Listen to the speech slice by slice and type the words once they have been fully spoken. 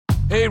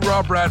Hey,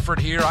 Rob Bradford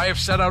here. I have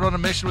set out on a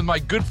mission with my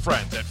good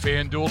friends at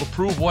FanDuel to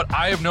prove what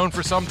I have known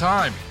for some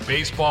time.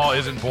 Baseball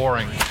isn't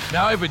boring.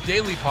 Now I have a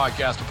daily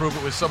podcast to prove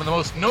it with some of the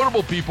most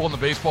notable people in the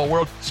baseball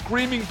world,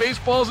 screaming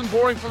baseball isn't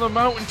boring from the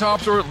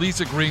mountaintops, or at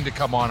least agreeing to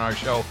come on our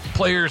show.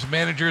 Players,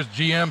 managers,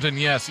 GMs, and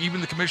yes, even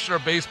the commissioner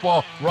of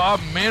baseball, Rob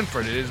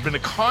Manfred. It has been a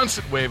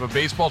constant wave of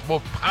baseball's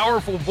most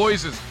powerful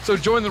voices. So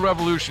join the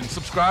revolution.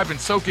 Subscribe and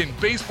soak in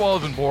Baseball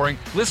Isn't Boring.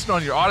 Listen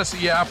on your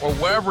Odyssey app or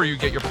wherever you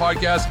get your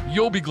podcasts.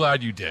 You'll be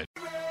glad you did.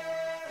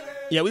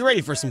 Yeah, we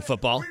ready for some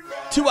football.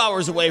 2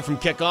 hours away from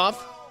kickoff.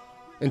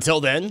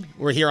 Until then,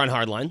 we're here on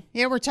Hardline.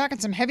 Yeah, we're talking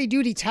some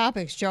heavy-duty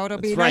topics, Joe. It'll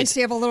be nice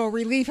to have a little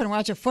relief and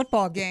watch a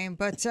football game.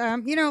 But,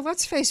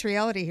 let's face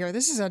reality here.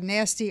 This is a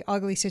nasty,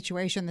 ugly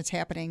situation that's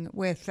happening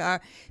with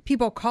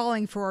people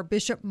calling for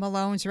Bishop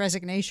Malone's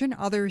resignation.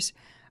 Others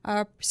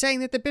saying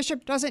that the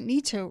bishop doesn't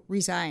need to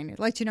resign. I'd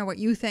like to know what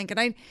you think. And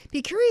I'd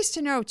be curious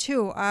to know,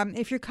 too,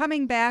 if you're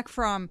coming back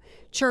from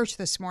church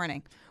this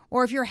morning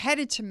or if you're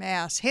headed to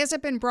Mass, has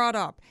it been brought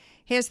up?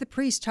 Has the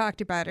priest talked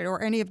about it,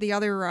 or any of the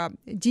other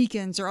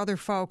deacons or other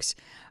folks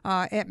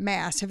at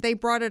Mass? Have they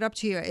brought it up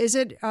to you? Is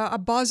it a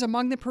buzz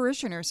among the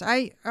parishioners?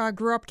 I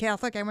grew up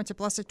Catholic. I went to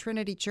Blessed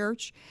Trinity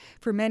Church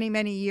for many,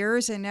 many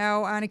years, and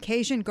now on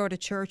occasion go to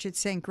church at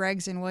St.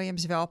 Greg's in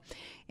Williamsville.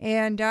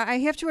 And I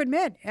have to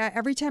admit,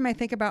 every time I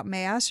think about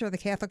Mass or the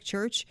Catholic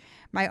Church,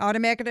 my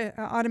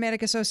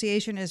automatic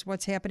association is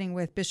what's happening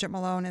with Bishop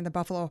Malone in the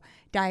Buffalo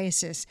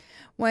Diocese.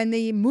 When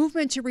the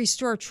movement to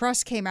restore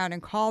trust came out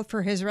and called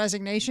for his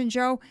resignation,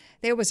 Joe,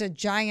 there was a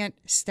giant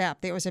step.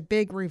 There was a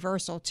big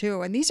reversal,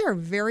 too. And these are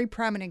very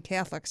prominent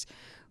Catholics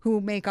who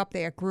make up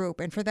that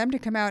group. And for them to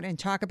come out and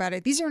talk about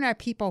it, these are not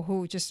people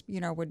who just,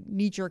 would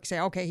knee-jerk say,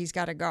 okay, he's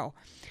got to go.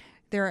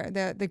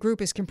 The group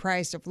is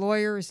comprised of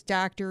lawyers,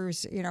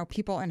 doctors,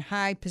 people in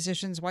high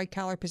positions,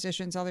 white-collar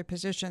positions, other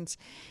positions.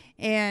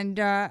 And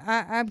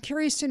I'm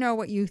curious to know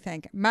what you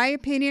think. My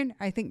opinion,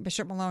 I think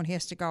Bishop Malone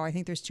has to go. I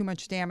think there's too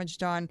much damage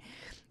done.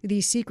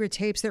 These secret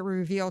tapes that were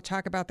revealed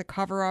talk about the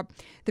cover-up.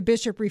 The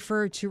bishop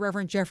referred to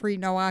Reverend Jeffrey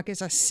Nowak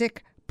as a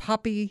sick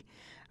puppy.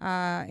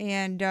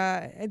 And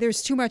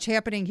there's too much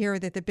happening here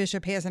that the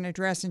bishop hasn't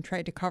addressed and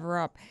tried to cover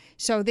up.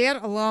 So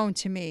that alone,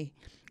 to me,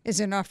 is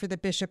enough for the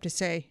bishop to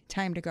say,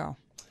 time to go.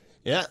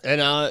 Yeah,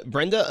 and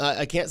Brenda,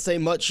 I can't say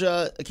much,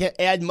 I can't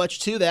add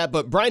much to that,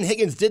 but Brian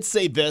Higgins did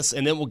say this,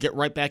 and then we'll get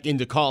right back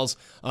into calls.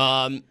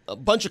 A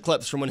bunch of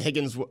clips from when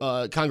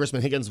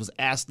Congressman Higgins was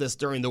asked this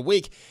during the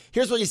week.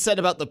 Here's what he said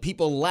about the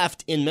people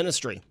left in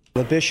ministry.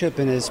 The bishop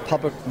and his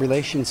public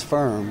relations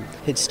firm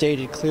had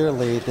stated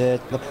clearly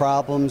that the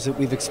problems that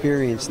we've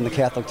experienced in the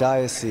Catholic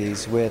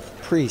Diocese with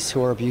priests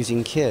who are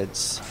abusing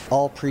kids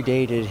all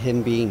predated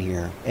him being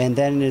here. And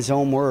then in his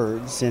own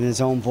words, in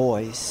his own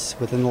voice,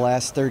 within the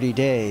last 30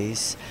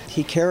 days,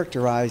 he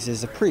characterized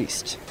as a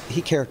priest.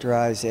 He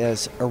characterized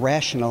as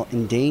irrational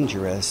and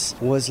dangerous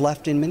was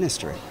left in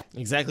ministry.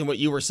 Exactly what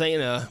you were saying,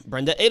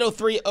 Brenda.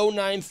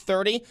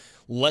 803-0930.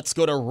 Let's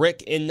go to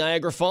Rick in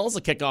Niagara Falls to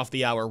kick off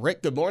the hour.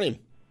 Rick, good morning.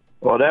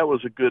 Well, that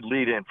was a good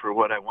lead-in for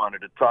what I wanted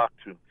to talk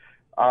to.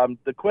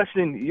 The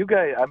question, you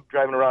guys, I'm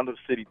driving around the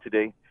city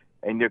today,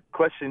 and your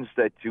questions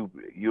that you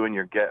and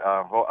your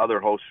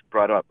other hosts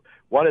brought up.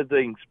 One of the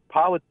things,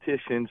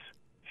 politicians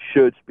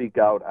should speak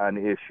out on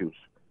issues.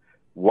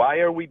 Why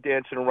are we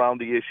dancing around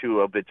the issue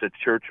of it's a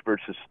church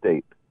versus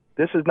state?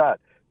 This is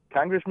not.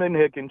 Congressman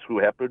Higgins, who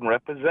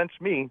represents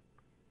me,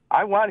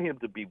 I want him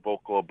to be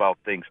vocal about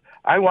things.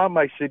 I want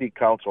my city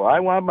council. I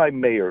want my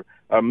mayor,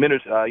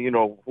 minister,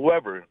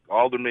 whoever,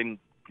 alderman,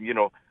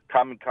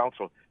 common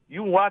council.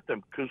 You want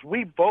them because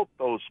we vote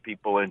those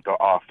people into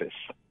office.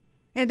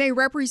 And they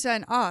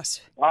represent us.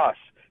 Us.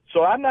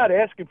 So I'm not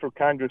asking for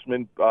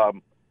Congressman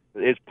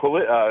his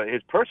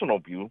personal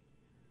view.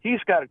 He's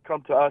got to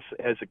come to us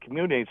as a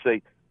community and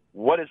say,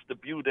 what is the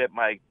view that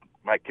my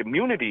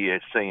community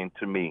is saying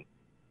to me?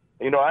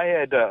 I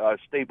had a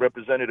state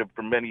representative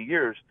for many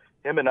years.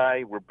 Him and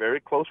I were very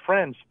close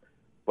friends,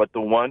 but the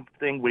one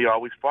thing we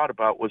always fought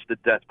about was the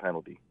death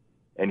penalty.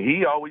 And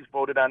he always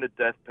voted on the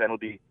death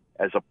penalty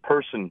as a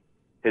person,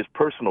 his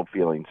personal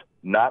feelings,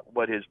 not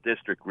what his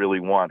district really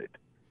wanted.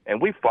 And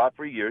we fought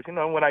for years.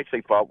 When I say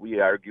fought, we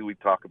argue, we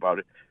talk about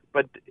it.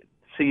 But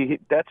see,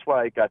 that's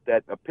why I got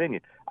that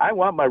opinion. I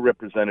want my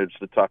representatives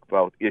to talk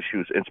about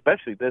issues,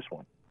 especially this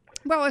one.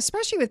 Well,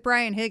 especially with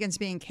Brian Higgins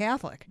being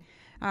Catholic.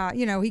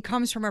 He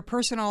comes from a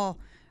personal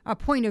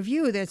point of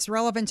view that's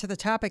relevant to the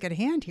topic at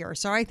hand here.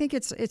 So I think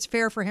it's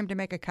fair for him to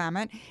make a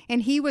comment.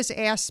 And he was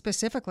asked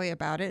specifically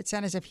about it. It's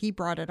not as if he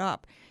brought it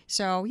up.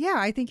 So, yeah,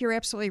 I think you're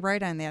absolutely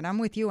right on that. I'm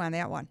with you on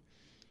that one.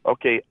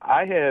 Okay,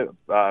 I have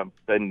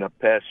been the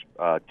past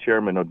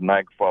chairman of the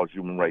Niagara Falls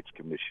Human Rights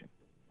Commission.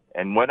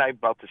 And what I'm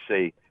about to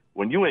say,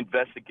 when you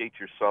investigate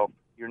yourself,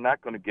 you're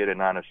not going to get an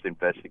honest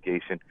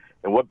investigation.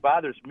 And what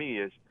bothers me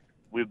is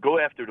we go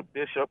after the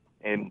bishop,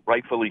 and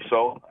rightfully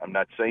so. I'm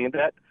not saying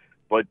that.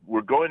 But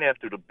we're going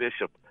after the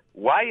bishop.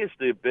 Why is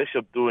the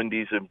bishop doing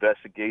these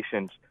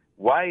investigations?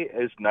 Why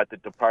is not the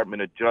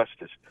Department of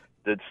Justice,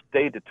 the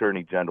state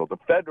attorney general, the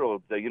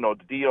federal, the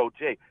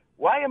DOJ?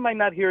 Why am I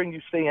not hearing you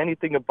say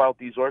anything about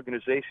these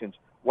organizations?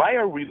 Why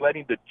are we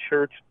letting the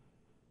church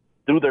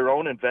do their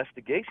own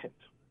investigations?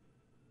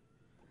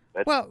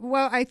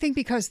 Well, I think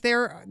because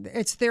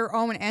it's their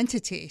own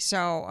entity.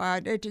 So,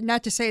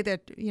 not to say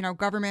that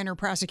government or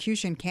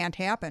prosecution can't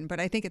happen, but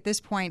I think at this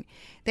point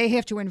they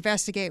have to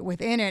investigate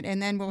within it,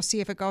 and then we'll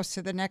see if it goes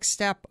to the next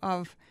step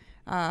of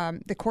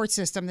the court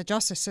system, the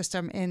justice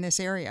system in this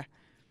area.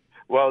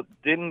 Well,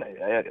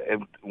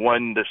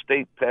 when the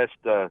state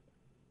passed,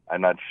 I'm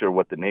not sure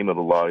what the name of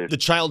the law is. The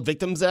Child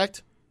Victims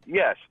Act?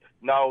 Yes.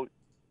 Now,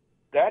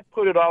 that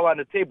put it all on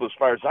the table as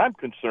far as I'm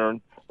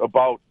concerned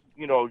about,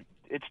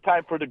 it's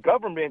time for the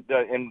government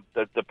and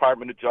the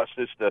Department of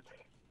Justice, the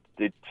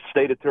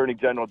state attorney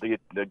general, the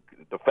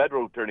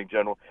federal attorney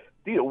general.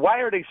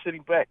 Why are they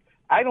sitting back?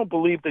 I don't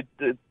believe that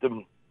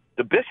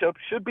the bishop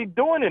should be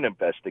doing an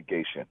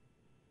investigation.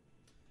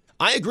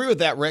 I agree with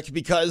that, Rick,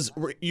 because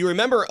you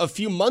remember a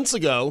few months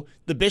ago,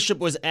 the bishop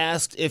was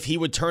asked if he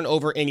would turn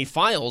over any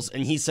files,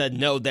 and he said,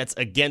 no, that's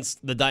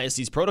against the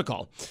diocese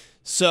protocol.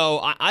 So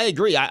I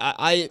agree.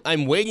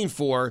 I'm waiting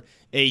for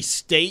a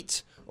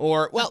state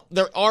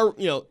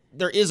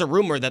there is a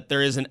rumor that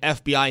there is an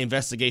FBI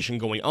investigation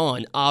going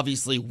on.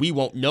 Obviously, we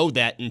won't know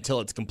that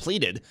until it's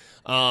completed.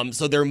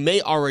 So there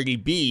may already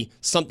be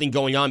something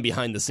going on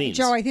behind the scenes.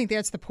 Joe, I think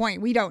that's the point.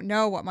 We don't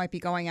know what might be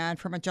going on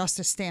from a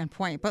justice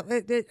standpoint. But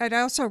it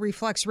also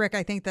reflects, Rick,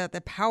 I think that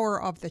the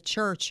power of the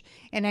church,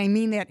 and I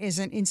mean that as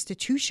an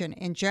institution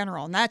in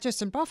general, not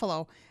just in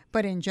Buffalo,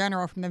 but in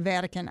general from the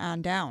Vatican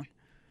on down.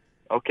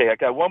 Okay, I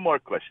got one more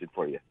question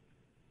for you.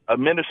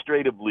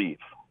 Administrative leave.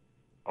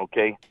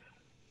 Okay,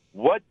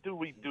 what do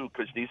we do?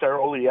 Because these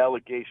are only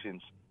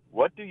allegations.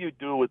 What do you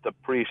do with a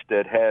priest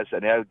that has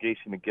an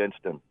allegation against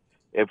him?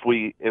 If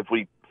we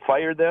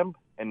fire them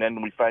and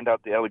then we find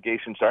out the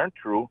allegations aren't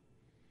true,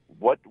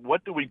 what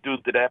do we do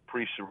to that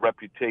priest's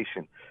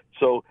reputation?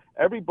 So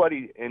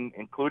everybody,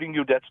 including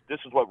you, this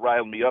is what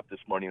riled me up this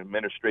morning.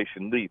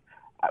 Administration leave.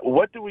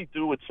 What do we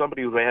do with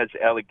somebody who has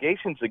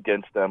allegations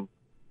against them,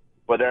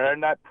 but are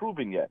not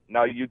proven yet?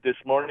 Now, this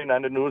morning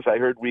on the news, I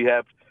heard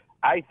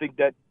I think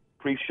that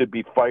priest should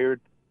be fired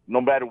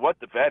no matter what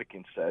the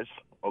Vatican says.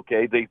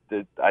 Okay,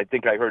 I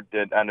think I heard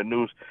that on the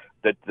news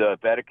that the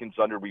Vatican's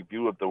under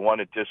review of the one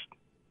that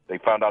they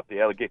found out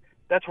the allegation.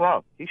 That's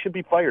wrong. He should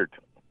be fired.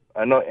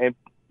 I know, and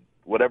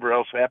whatever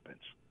else happens.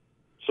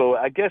 So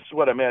I guess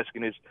what I'm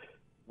asking is,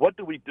 what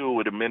do we do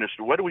with a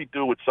minister? What do we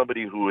do with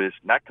somebody who is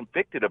not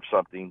convicted of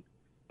something,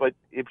 but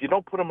if you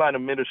don't put them on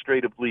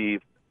administrative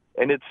leave,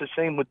 and it's the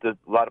same with a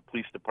lot of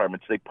police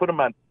departments, they put them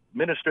on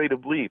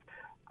administrative leave.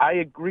 I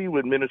agree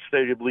with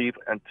administrative leave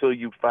until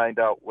you find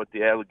out what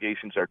the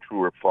allegations are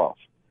true or false.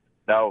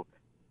 Now,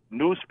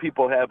 news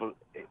people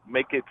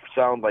make it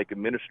sound like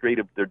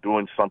administrative, they're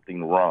doing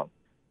something wrong.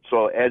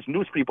 So as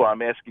news people,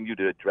 I'm asking you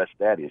to address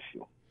that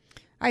issue.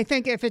 I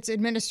think if it's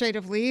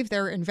administrative leave,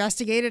 they're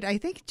investigated. I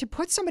think to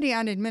put somebody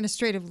on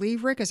administrative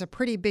leave, Rick, is a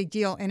pretty big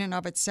deal in and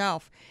of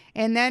itself.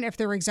 And then if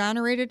they're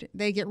exonerated,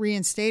 they get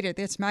reinstated.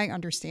 That's my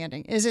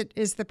understanding.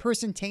 Is the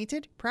person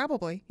tainted?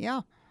 Probably,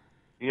 yeah.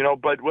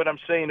 But what I'm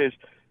saying is,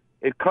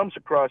 it comes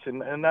across,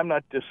 and I'm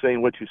not just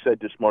saying what you said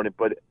this morning,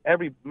 but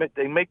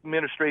they make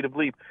administrative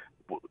leave.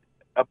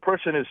 A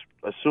person is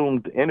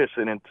assumed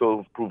innocent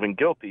until proven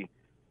guilty,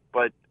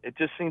 but it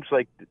just seems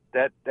like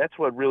that's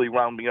what really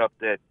wound me up,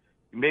 that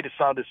you made it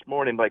sound this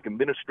morning like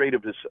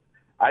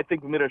I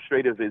think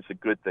administrative is a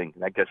good thing,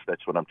 and I guess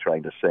that's what I'm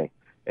trying to say.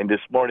 And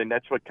this morning,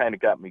 that's what kind of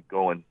got me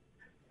going,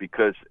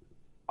 because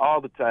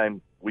all the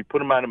time we put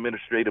them on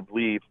administrative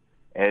leave,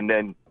 and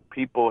then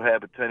people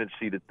have a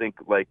tendency to think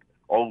like,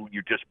 oh,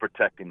 you're just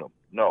protecting them.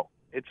 No,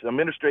 it's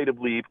administrative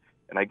leave,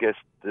 and I guess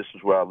this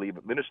is where I'll leave.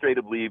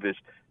 Administrative leave is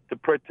to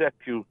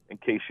protect you in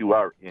case you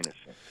are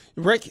innocent.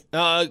 Rick,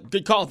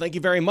 good call. Thank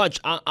you very much.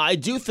 I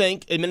do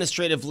think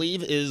administrative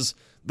leave is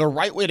the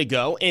right way to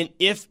go, and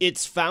if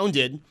it's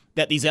founded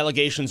that these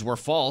allegations were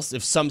false,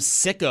 if some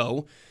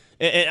sicko,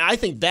 and I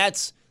think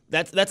that's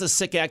a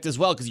sick act as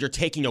well, because you're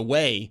taking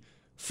away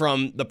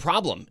from the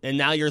problem, and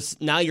now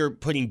you're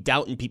putting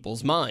doubt in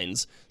people's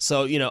minds.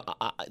 So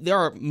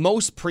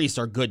most priests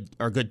are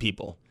good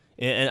people,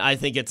 and I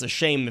think it's a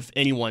shame if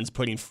anyone's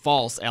putting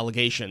false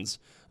allegations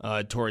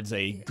towards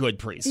a good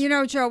priest.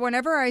 Joe,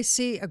 whenever I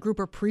see a group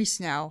of priests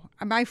now,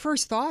 my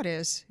first thought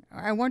is,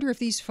 I wonder if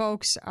these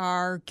folks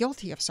are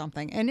guilty of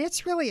something, and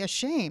it's really a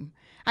shame.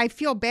 I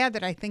feel bad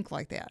that I think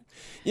like that.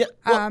 Yeah.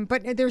 Well,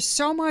 but there's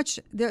so much.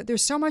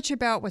 There's so much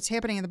about what's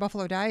happening in the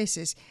Buffalo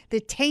diocese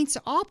that taints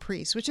all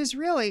priests, which is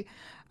really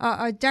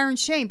a darn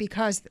shame,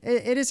 because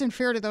it isn't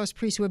fair to those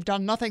priests who have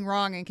done nothing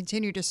wrong and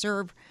continue to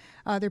serve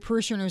their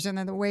parishioners in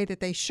the way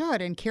that they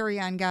should and carry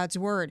on God's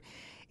word.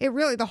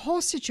 The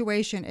whole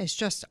situation is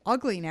just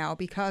ugly now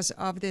because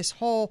of this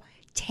whole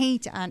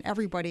taint on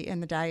everybody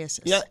in the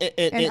diocese. Yeah,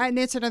 and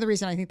that's another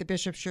reason I think the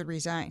bishop should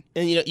resign.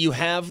 And you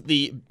have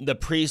the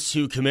priests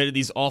who committed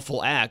these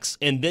awful acts,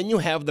 and then you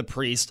have the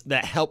priests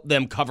that helped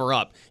them cover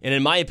up. And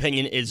in my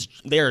opinion,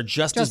 they are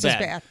just as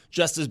bad.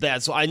 Just as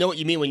bad. So I know what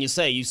you mean when you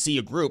say you see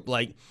a group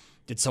like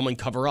did someone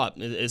cover up?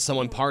 Is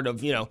someone part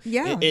of, Yeah,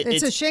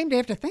 it's a shame to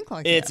have to think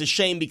like that. It's a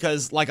shame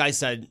because, like I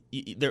said,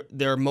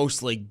 they're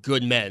mostly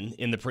good men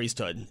in the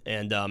priesthood,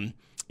 and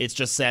it's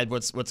just sad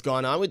what's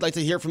going on. We'd like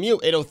to hear from you,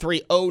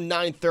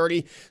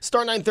 803-0930,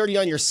 star 930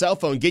 on your cell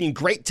phone, getting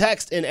great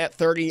text in at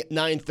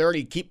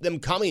 3930. Keep them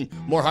coming.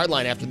 More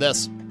Hardline after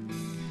this.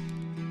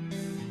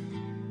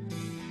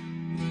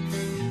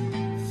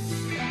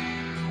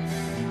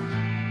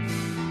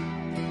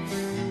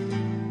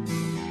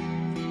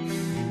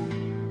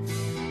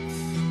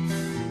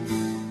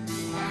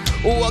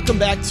 Welcome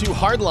back to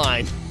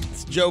Hardline.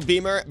 It's Joe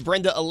Beamer,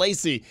 Brenda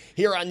Alesi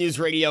here on News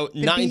Radio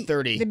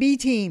 930. The B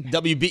team.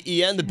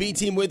 WBEN, the B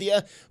team with you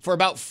for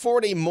about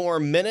 40 more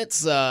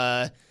minutes.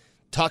 Talking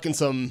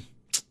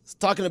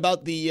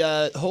about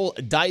the whole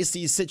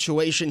diocese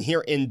situation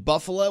here in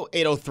Buffalo,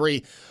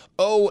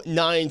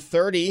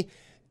 803-0930.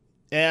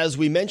 As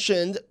we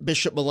mentioned,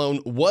 Bishop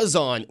Malone was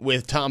on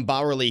with Tom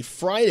Bowerly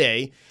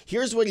Friday.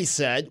 Here's what he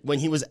said when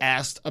he was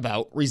asked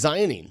about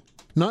resigning.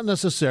 Not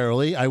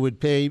necessarily. I would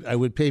pay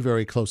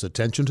very close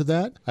attention to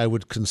that. I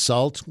would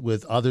consult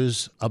with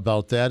others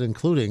about that,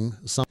 including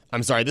some.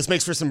 I'm sorry, this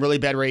makes for some really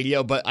bad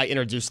radio, but I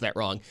introduced that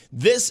wrong.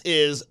 This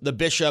is the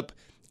bishop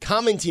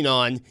commenting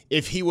on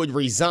if he would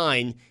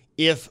resign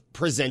if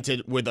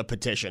presented with a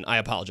petition. I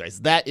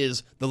apologize. That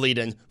is the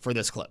lead-in for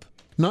this clip.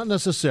 Not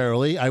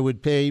necessarily. I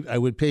would pay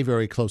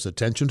very close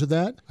attention to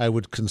that. I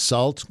would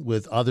consult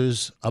with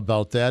others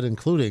about that,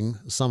 including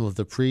some of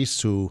the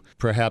priests who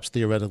perhaps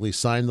theoretically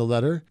signed the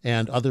letter,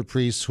 and other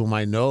priests whom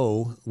I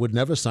know would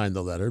never sign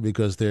the letter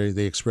because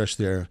they express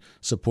their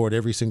support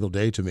every single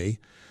day to me.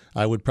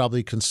 I would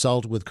probably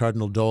consult with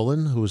Cardinal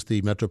Dolan, who is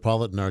the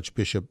Metropolitan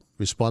Archbishop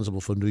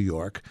responsible for New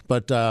York,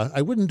 but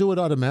I wouldn't do it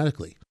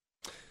automatically.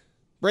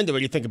 Brenda, what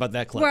do you think about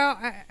that clip? Well,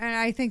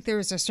 I think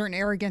there's a certain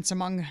arrogance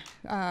among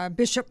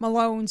Bishop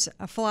Malone's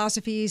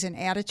philosophies and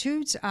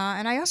attitudes.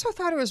 And I also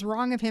thought it was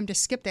wrong of him to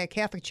skip that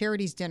Catholic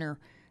Charities dinner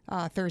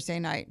Thursday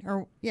night.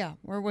 Or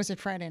was it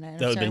Friday night?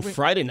 That would have been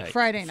Friday night.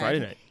 Friday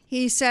night.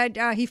 He said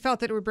he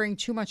felt that it would bring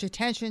too much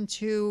attention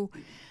to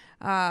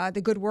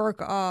the good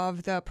work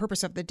of the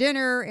purpose of the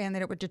dinner and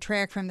that it would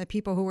detract from the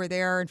people who were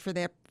there and for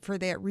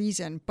that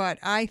reason. But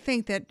I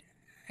think that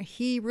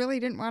he really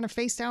didn't want to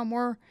face down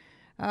more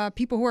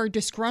people who are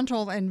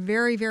disgruntled and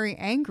very, very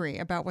angry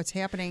about what's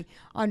happening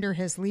under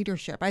his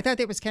leadership. I thought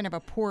that was kind of a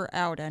poor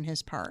out on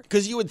his part.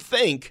 Because you would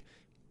think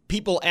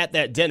people at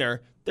that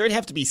dinner, there'd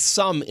have to be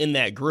some in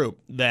that group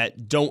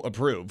that don't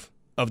approve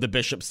of the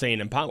bishop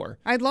staying in power.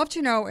 I'd love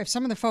to know if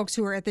some of the folks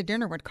who were at the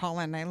dinner would call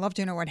in. I'd love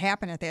to know what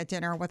happened at that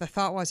dinner, what the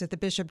thought was that the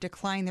bishop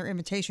declined their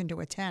invitation to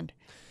attend.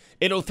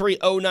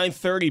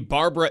 803-0930,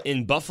 Barbara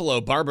in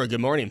Buffalo. Barbara, good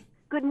morning.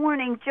 Good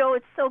morning, Joe.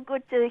 It's so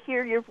good to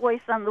hear your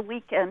voice on the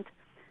weekend.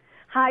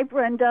 Hi,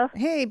 Brenda.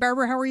 Hey,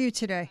 Barbara, how are you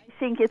today? I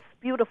think it's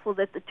beautiful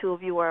that the two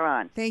of you are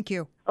on. Thank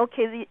you.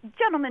 Okay, the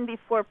gentleman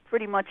before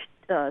pretty much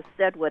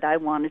said what I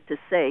wanted to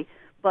say,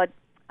 but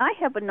I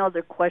have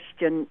another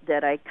question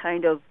that I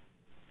kind of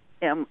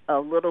am a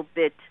little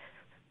bit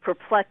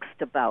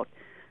perplexed about.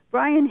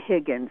 Brian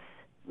Higgins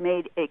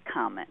made a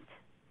comment.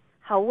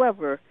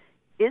 However,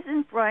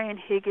 isn't Brian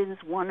Higgins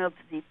one of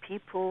the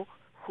people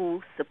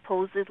who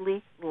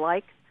supposedly,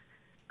 like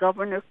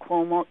Governor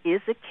Cuomo,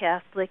 is a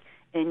Catholic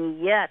and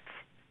yet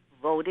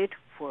voted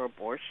for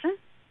abortion?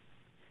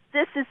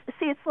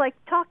 It's like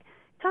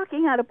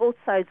talking out of both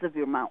sides of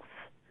your mouth.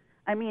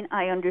 I mean,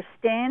 I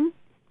understand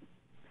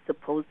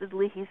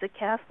supposedly he's a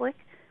Catholic,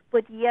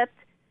 but yet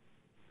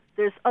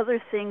there's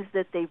other things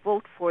that they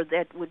vote for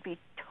that would be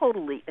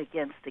totally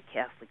against the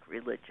Catholic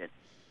religion.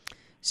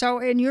 So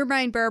in your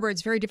mind, Barbara,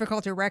 it's very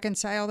difficult to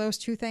reconcile those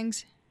two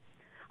things?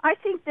 I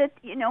think that,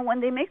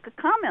 when they make a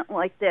comment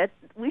like that,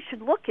 we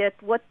should look at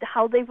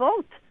how they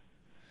vote.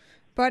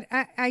 But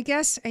I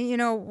guess,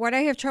 what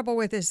I have trouble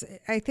with is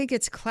I think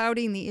it's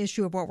clouding the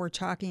issue of what we're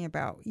talking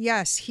about.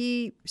 Yes,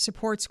 he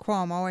supports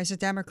Cuomo as a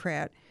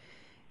Democrat.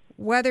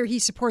 Whether he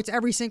supports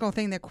every single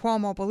thing that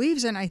Cuomo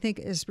believes in, I think,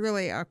 is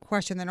really a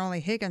question that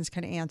only Higgins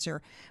can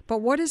answer.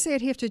 But what does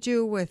that have to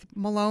do with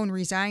Malone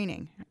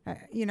resigning?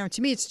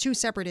 To me, it's two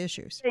separate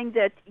issues. I think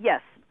that,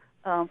 yes,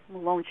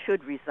 Malone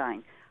should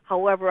resign.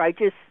 However, I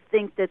just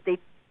think that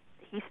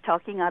he's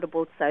talking out of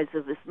both sides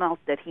of his mouth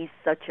that he's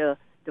such a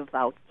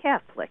devout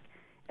Catholic.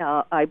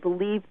 I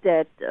believe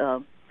that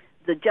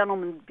the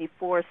gentleman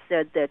before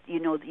said that,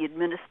 the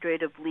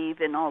administrative leave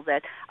and all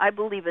that. I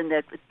believe in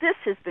that. But this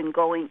has been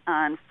going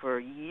on for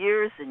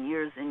years and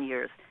years and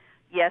years.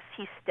 Yes,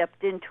 he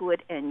stepped into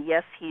it, and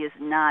yes, he is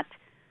not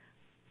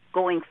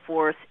going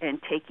forth and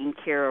taking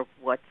care of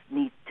what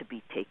needs to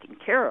be taken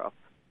care of.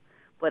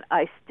 But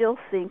I still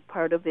think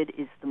part of it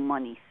is the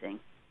money thing.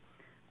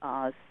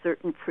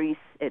 Certain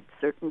priests at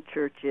certain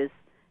churches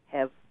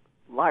have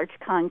large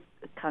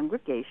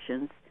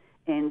congregations,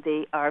 and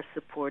they are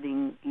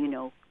supporting,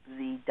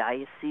 the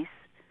diocese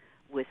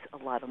with a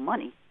lot of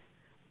money.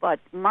 But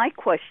my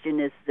question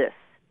is this.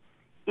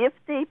 If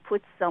they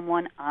put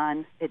someone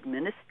on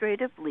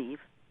administrative leave,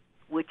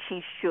 which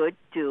he should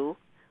do,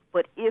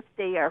 but if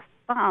they are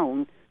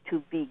found to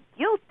be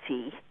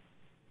guilty,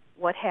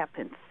 what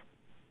happens?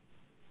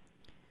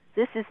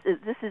 This has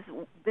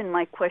been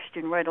my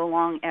question right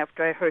along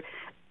after I heard.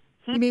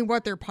 You mean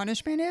what their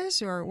punishment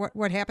is, or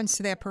what happens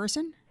to that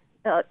person?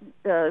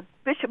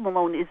 Bishop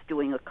Malone is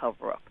doing a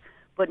cover-up.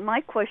 But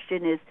my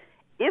question is,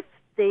 if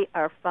they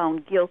are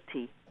found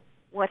guilty,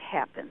 what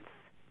happens?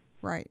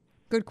 Right.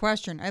 Good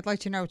question. I'd like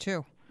to know,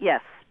 too.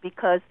 Yes,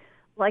 because,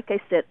 like I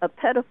said, a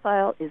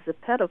pedophile is a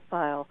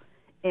pedophile,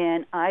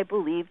 and I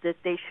believe that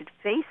they should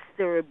face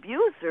their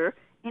abuser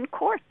in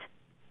court.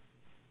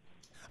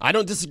 I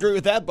don't disagree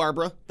with that,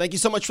 Barbara. Thank you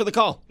so much for the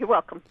call. You're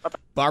welcome. Bye-bye.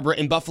 Barbara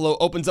in Buffalo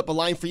opens up a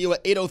line for you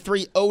at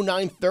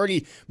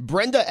 803-0930.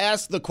 Brenda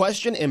asked the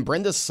question, and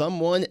Brenda,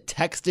 someone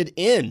texted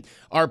in.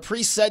 Our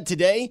priest said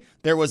today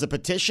there was a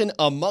petition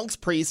amongst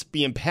priests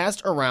being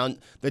passed around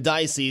the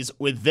diocese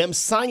with them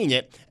signing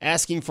it,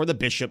 asking for the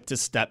bishop to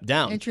step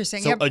down.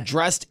 Interesting. So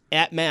addressed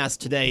at Mass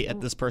today at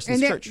this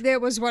person's church.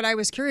 That was what I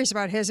was curious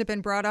about. Has it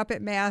been brought up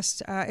at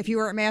Mass? If you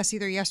were at Mass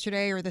either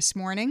yesterday or this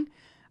morning,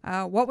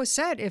 what was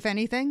said, if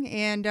anything,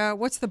 and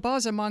what's the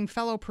buzz among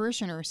fellow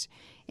parishioners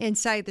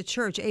inside the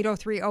church?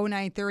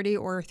 803-0930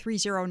 or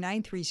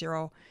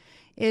 30930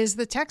 is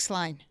the text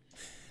line.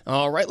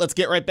 All right, let's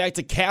get right back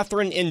to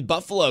Catherine in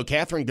Buffalo.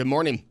 Catherine, good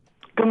morning.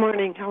 Good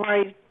morning. How are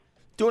you?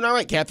 Doing all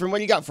right, Catherine. What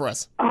do you got for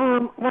us?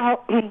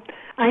 Well,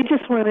 I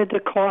just wanted to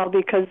call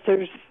because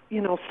there's,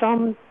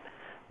 some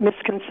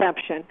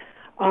misconception.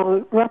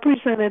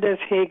 Representative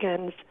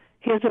Higgins,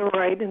 he has a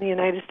right in the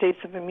United States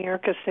of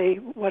America to say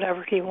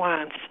whatever he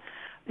wants.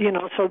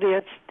 So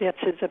that's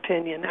his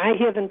opinion. I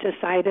haven't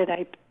decided.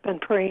 I've been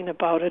praying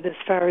about it as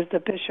far as the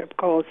bishop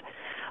goes.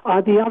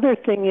 The other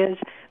thing is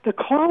the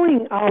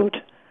calling out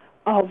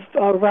of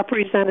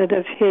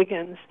Representative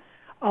Higgins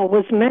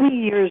was many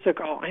years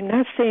ago. I'm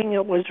not saying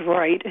it was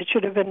right. It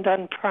should have been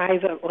done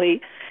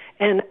privately.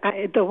 And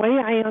the way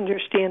I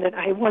understand it,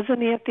 I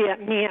wasn't at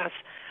that Mass,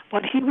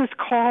 but he was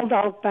called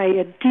out by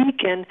a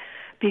deacon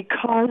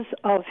because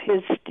of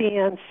his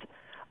stance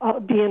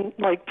being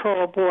like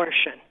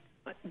pro-abortion.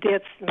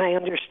 That's my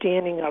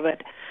understanding of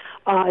it.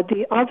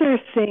 The other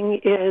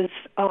thing is,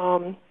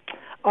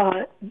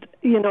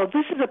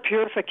 this is a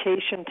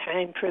purification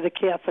time for the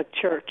Catholic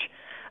Church.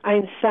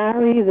 I'm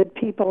sorry that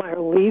people are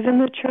leaving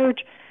the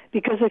church,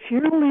 because if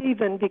you're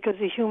leaving because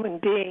of human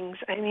beings,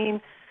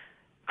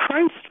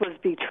 Christ was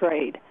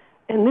betrayed,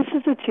 and this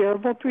is a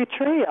terrible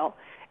betrayal.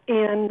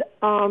 And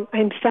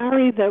I'm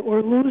sorry that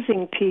we're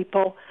losing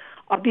people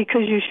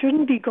because you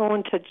shouldn't be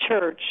going to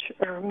church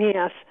or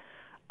Mass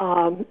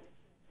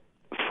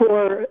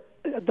for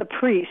the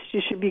priest.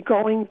 You should be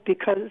going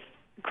because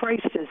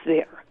Christ is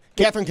there.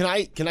 Catherine, can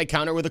I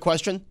counter with a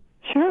question?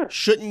 Sure.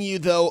 Shouldn't you,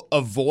 though,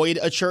 avoid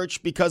a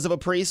church because of a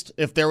priest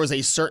if there was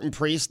a certain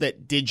priest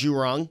that did you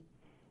wrong?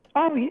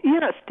 Oh,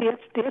 yes.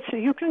 That's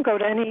you can go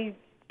to any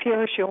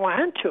parish you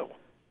want to,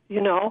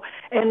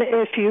 And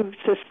if you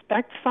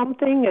suspect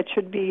something, it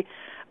should be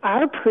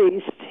our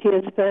priest. He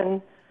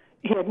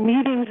had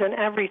meetings and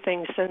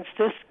everything since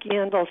this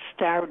scandal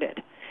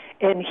started.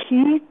 And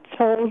he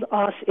told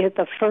us at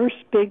the first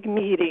big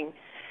meeting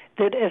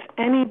that if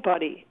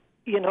anybody,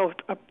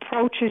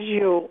 approaches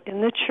you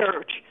in the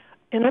church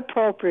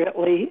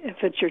inappropriately, if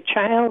it's your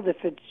child,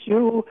 if it's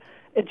you,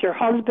 it's your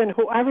husband,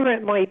 whoever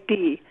it might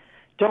be,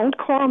 don't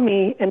call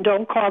me and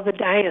don't call the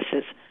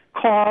diocese.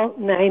 Call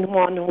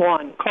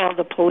 911. Call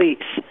the police.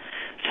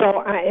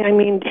 So,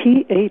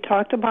 he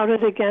talked about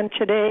it again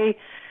today.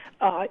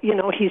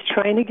 He's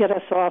trying to get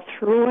us all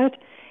through it.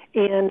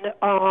 And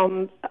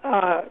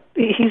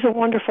he's a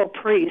wonderful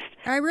priest.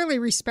 I really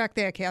respect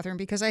that, Catherine,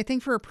 because I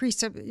think for a priest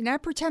to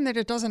not pretend that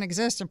it doesn't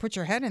exist and put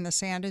your head in the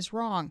sand is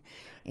wrong.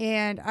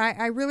 And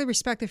I really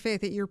respect the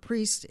fact that your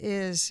priest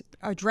is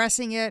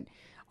addressing it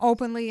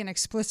openly and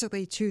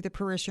explicitly to the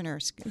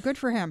parishioners. Good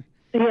for him.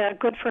 Yeah,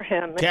 good for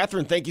him.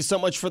 Catherine, thank you so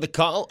much for the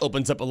call.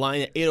 Opens up a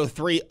line at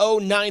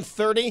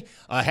 803-0930.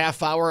 A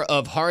half hour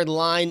of Hard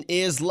Line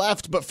is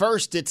left. But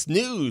first, it's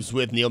news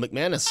with Neil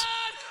McManus.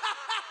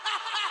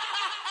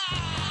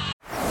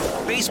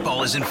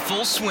 Baseball is in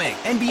full swing.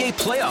 NBA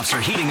playoffs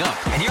are heating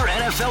up, and your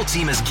NFL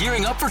team is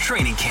gearing up for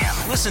training camp.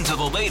 Listen to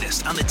the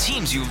latest on the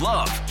teams you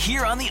love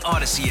here on the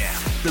Odyssey app.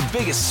 The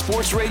biggest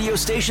sports radio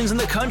stations in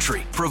the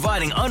country,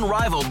 providing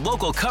unrivaled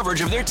local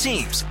coverage of their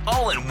teams,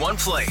 all in one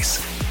place.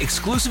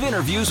 Exclusive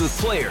interviews with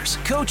players,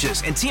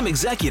 coaches, and team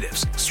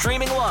executives,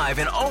 streaming live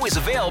and always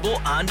available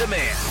on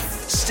demand.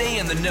 Stay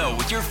in the know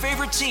with your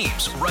favorite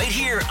teams right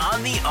here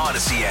on the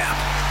Odyssey app.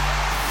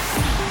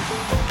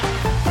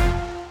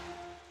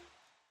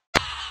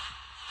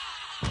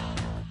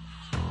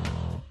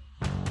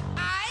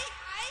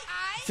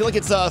 I feel like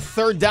it's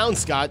third down,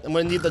 Scott. I'm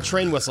going to need the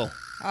train whistle.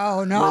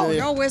 Oh, no.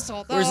 No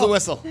whistle. No. Where's the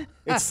whistle?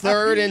 It's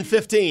 3rd and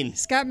 15.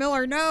 Scott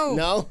Miller,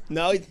 no.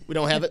 No, we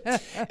don't have it.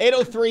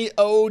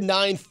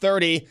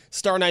 803-0930,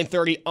 star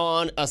 930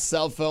 on a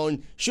cell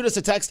phone. Shoot us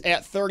a text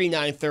at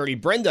 3930.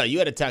 Brenda, you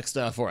had a text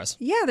for us.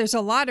 Yeah, there's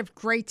a lot of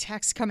great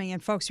texts coming in,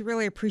 folks. We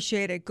really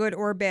appreciate it, good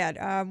or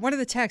bad. One of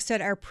the texts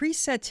said, our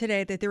priest said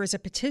today that there is a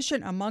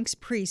petition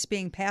amongst priests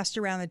being passed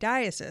around the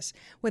diocese,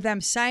 with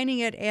them signing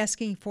it,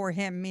 asking for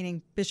him,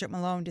 meaning Bishop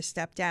Malone, to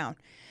step down.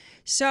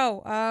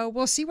 So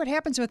we'll see what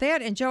happens with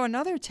that. And Joe,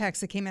 another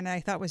text that came in that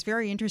I thought was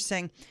very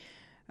interesting.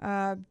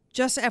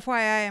 Just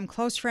FYI, I'm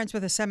close friends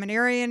with a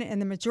seminarian,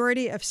 and the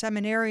majority of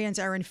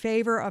seminarians are in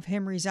favor of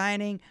him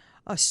resigning,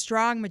 a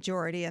strong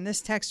majority. And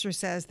this texter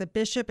says the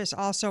bishop is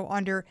also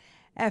under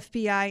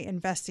FBI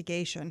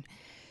investigation.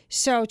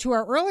 So to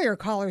our earlier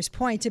caller's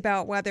point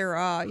about whether,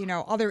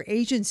 other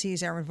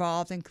agencies are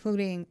involved,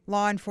 including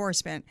law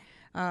enforcement,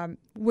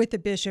 with the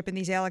bishop in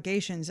these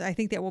allegations, I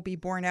think that will be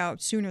borne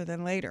out sooner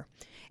than later.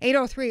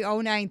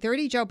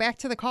 803-0930. Joe, back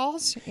to the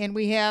calls, and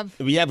we have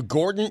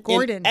Gordon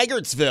in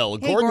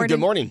Eggertsville. Hey, Gordon, good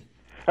morning.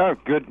 Oh,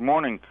 good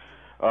morning.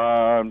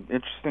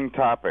 Interesting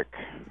topic.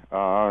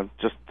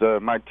 Just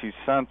my 2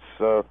 cents.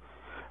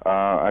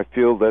 I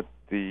feel that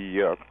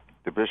the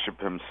bishop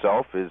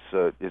himself is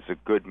a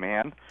good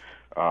man,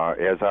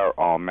 as are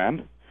all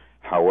men.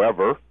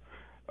 However,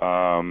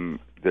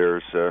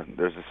 there's a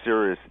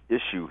serious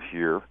issue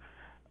here.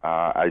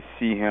 I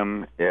see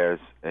him as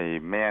a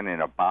man in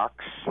a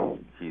box.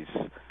 He's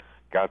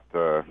got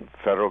the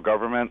federal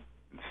government,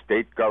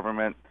 state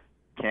government,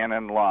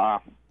 canon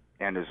law,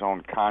 and his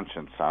own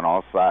conscience on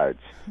all sides.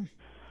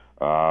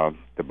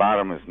 The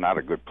bottom is not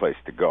a good place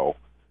to go.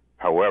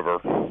 However,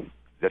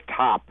 the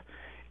top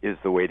is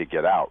the way to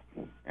get out.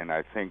 And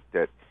I think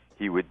that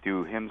he would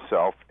do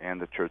himself and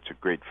the church a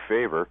great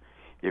favor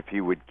if he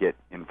would get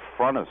in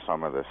front of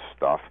some of this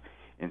stuff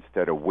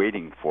instead of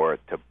waiting for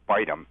it to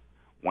bite him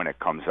when it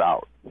comes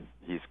out.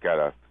 He's got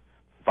a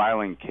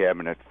filing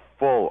cabinet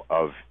full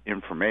of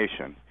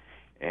information,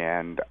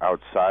 and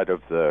outside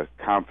of the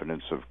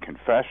confidence of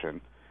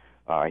confession,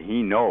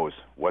 he knows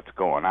what's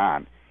going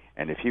on.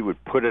 And if he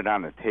would put it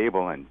on the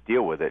table and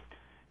deal with it,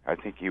 I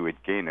think he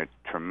would gain a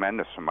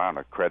tremendous amount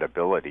of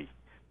credibility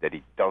that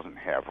he doesn't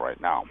have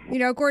right now.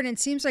 Gordon, it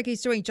seems like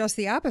he's doing just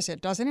the opposite,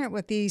 doesn't it?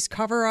 With these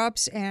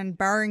cover-ups and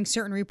barring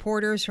certain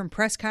reporters from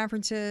press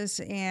conferences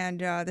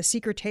and the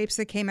secret tapes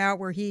that came out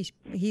where he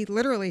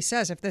literally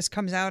says, if this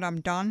comes out,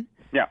 I'm done.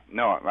 Yeah,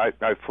 no,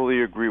 I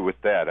fully agree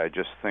with that. I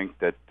just think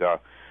that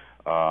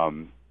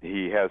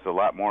he has a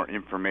lot more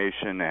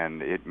information,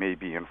 and it may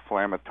be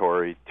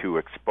inflammatory to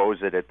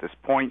expose it at this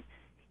point.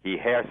 He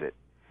has it.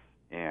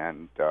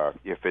 And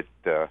if it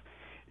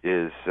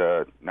is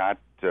not,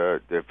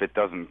 if it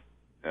doesn't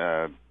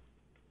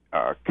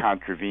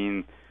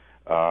contravene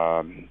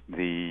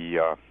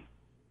the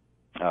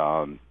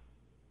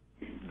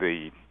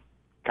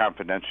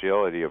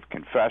confidentiality of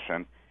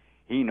confession,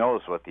 he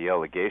knows what the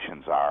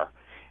allegations are.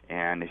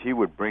 And if he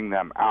would bring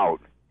them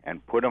out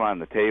and put them on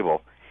the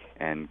table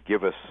and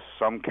give us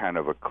some kind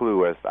of a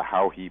clue as to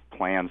how he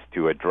plans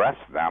to address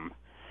them,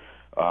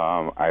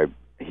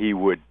 he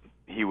would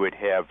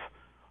have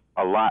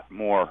a lot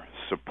more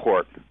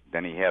support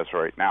than he has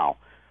right now.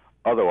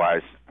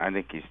 Otherwise, I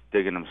think he's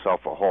digging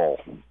himself a hole,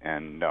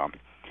 and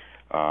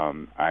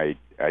I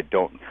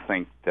don't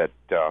think that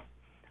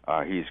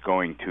he's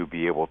going to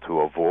be able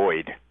to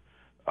avoid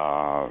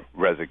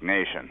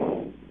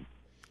resignation.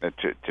 It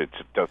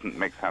doesn't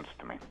make sense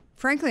to me.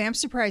 Frankly, I'm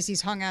surprised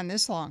he's hung on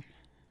this long.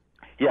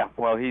 Yeah,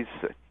 well, he's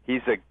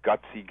a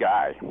gutsy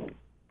guy,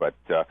 but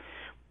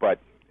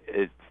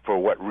for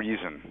what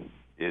reason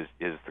is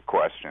the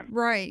question.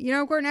 Right.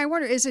 Gordon, I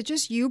wonder, is it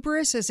just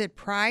hubris? Is it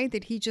pride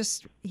that he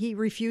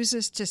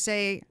refuses to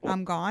say,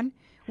 I'm gone?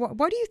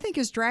 What do you think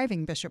is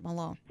driving Bishop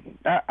Malone?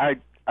 I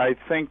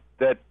think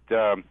that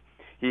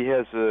he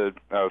has a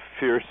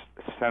fierce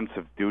sense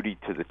of duty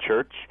to the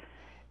church,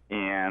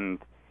 and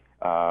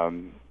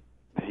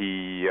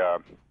he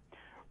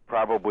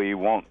probably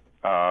won't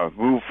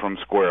move from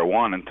square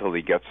one until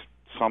he gets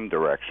some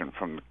direction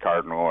from the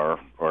cardinal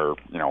or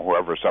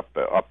whoever's up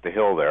the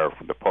hill there,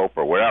 the pope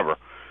or whatever.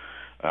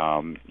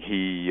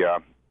 He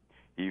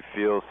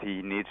feels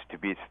he needs to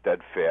be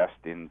steadfast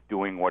in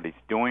doing what he's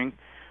doing,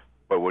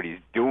 but what he's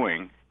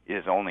doing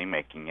is only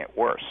making it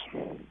worse.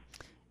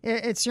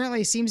 It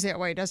certainly seems that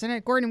way, doesn't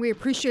it? Gordon, we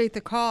appreciate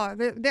the call.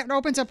 That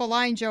opens up a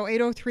line, Joe,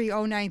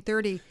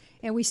 803-0930.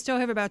 And we still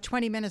have about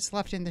 20 minutes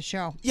left in the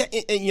show. Yeah,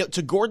 and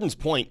to Gordon's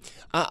point,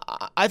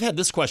 I've had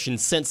this question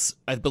since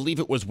I believe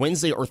it was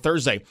Wednesday or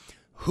Thursday.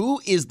 Who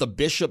is the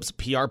bishop's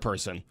PR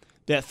person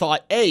that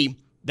thought, A,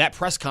 that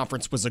press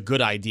conference was a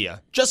good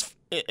idea? Just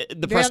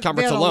the press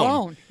conference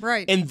alone.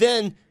 Right. And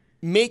then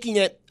making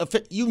it,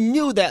 you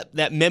knew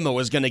that memo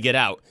was going to get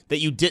out, that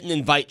you didn't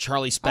invite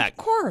Charlie Speck. Of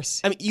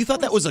course. I mean, you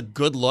thought that was a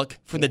good look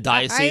for the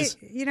diocese?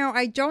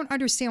 I don't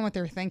understand what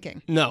they're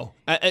thinking. No.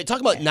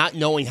 Talk about not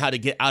knowing how to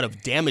get out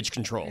of damage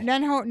control.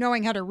 Not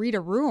knowing how to read a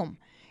room.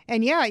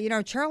 And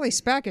Charlie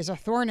Speck is a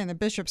thorn in the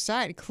bishop's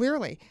side,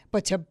 clearly.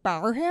 But to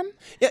bar him?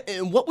 Yeah,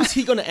 and what was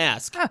he going to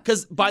ask?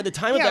 Because by the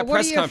time of that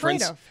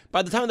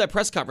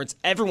press conference,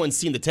 everyone's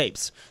seen the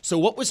tapes. So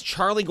what was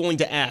Charlie going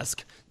to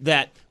ask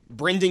that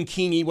Brendan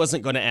Keeney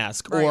wasn't going to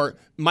ask, right, or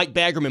Mike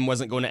Baggerman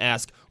wasn't going to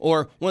ask,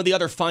 or one of the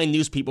other fine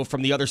news people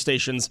from the other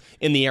stations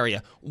in the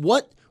area?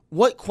 What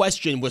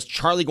question was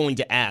Charlie going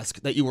to ask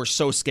that you were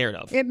so scared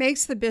of? It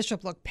makes the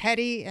bishop look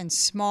petty and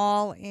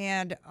small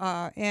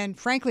and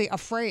frankly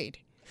afraid.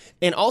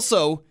 And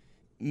also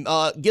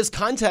gives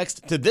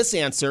context to this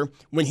answer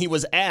when he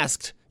was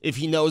asked if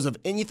he knows of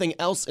anything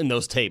else in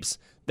those tapes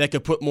that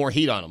could put more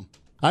heat on him.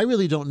 I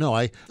really don't know.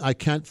 I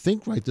can't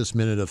think right this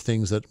minute of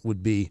things that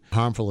would be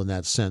harmful in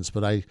that sense.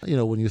 But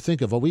when you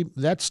think of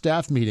that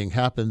staff meeting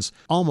happens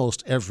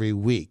almost every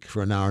week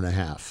for an hour and a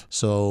half.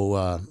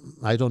 So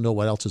I don't know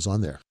what else is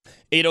on there.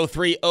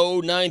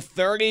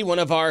 803-0930, one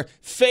of our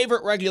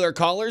favorite regular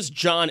callers,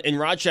 John in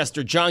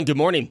Rochester. John, good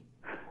morning.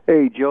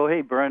 Hey, Joe.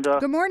 Hey, Brenda.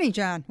 Good morning,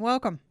 John.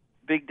 Welcome.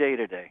 Big day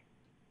today.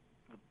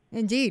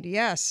 Indeed,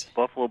 yes.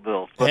 Buffalo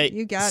Bills. Hey,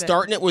 you got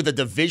starting it with a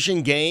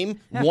division game,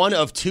 one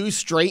of two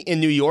straight in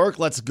New York.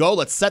 Let's go.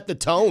 Let's set the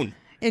tone.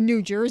 In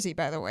New Jersey,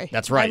 by the way.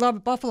 That's right. I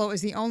love Buffalo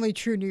is the only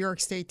true New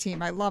York State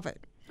team. I love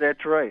it.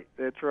 That's right.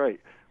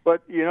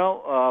 But,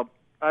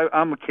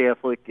 I'm a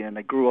Catholic, and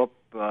I grew up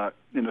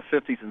in the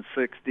 50s and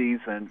 60s,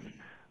 and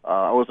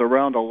I was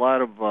around a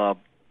lot of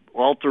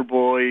altar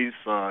boys.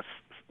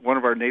 One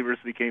of our neighbors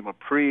became a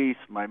priest.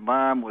 My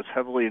mom was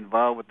heavily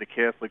involved with the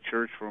Catholic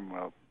Church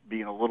from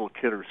being a little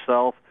kid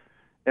herself.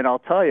 And I'll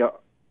tell you,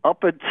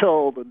 up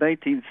until the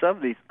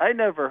 1970s, I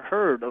never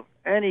heard of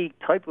any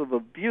type of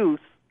abuse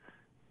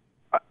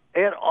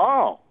at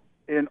all.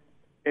 And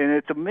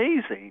it's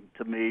amazing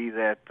to me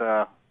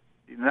that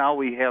now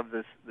we have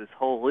this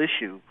whole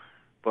issue.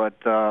 But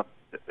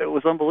it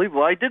was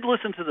unbelievable. I did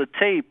listen to the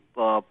tape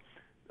of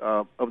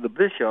the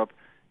bishop,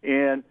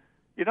 and,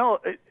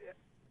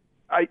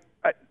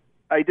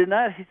 I did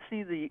not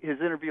see his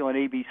interview on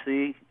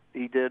ABC.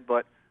 He did,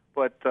 but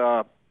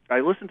I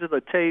listened to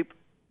the tape,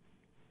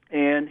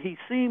 and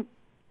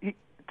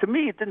to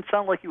me, it didn't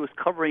sound like he was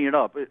covering it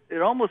up.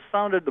 It almost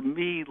sounded to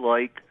me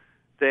like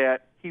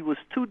that he was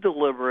too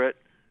deliberate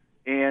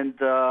and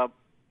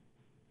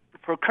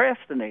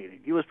procrastinating.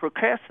 He was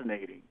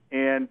procrastinating,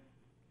 and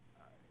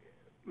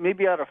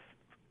maybe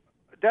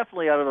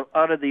definitely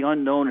out of the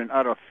unknown and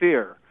out of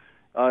fear.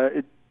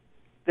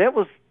 That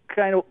was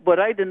kind of, but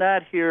I did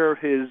not hear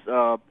his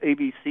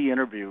ABC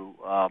interview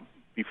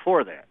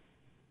before that.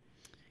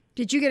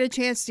 Did you get a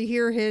chance to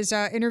hear his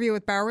interview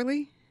with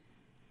Bowerly?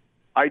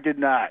 I did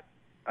not.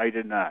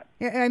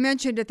 I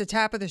mentioned at the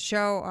top of the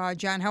show,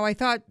 John, how I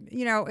thought,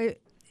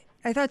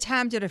 I thought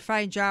Tom did a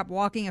fine job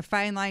walking a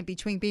fine line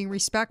between being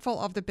respectful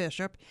of the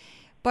bishop,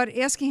 but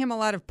asking him a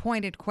lot of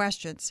pointed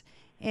questions.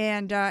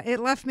 And it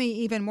left me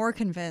even more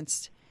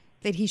convinced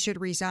that he should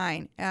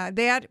resign.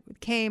 That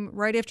came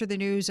right after the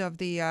news of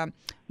the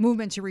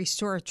movement to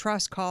restore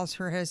trust called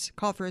for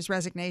his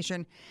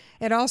resignation.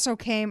 It also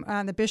came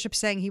on the bishop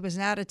saying he was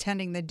not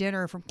attending the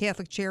dinner from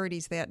Catholic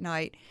Charities that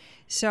night.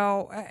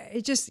 So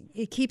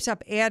it keeps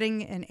up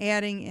adding and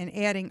adding and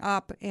adding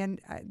up.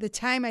 And the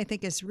time, I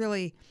think, is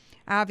really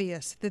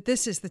obvious that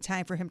this is the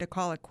time for him to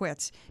call it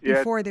quits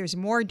before there's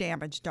more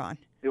damage done.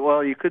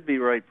 Well, you could be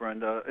right,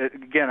 Brenda.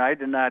 Again, I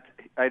did not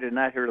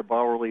hear the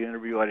Bowerly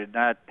interview. I did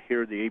not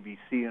hear the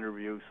ABC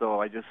interview.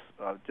 So I just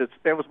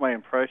that was my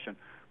impression.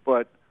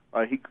 But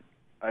I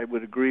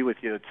would agree with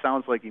you. It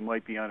sounds like he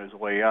might be on his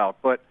way out.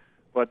 But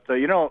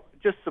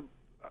just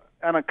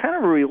on a kind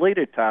of a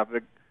related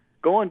topic,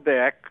 going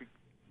back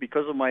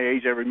because of my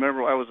age, I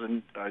remember I was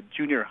in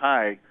junior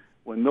high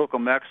when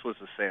Malcolm X was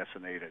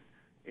assassinated,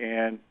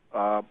 and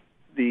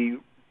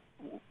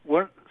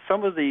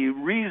some of the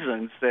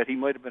reasons that he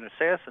might have been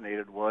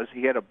assassinated was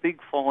he had a big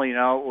falling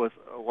out with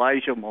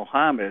Elijah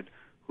Muhammad,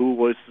 who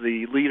was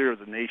the leader of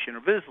the Nation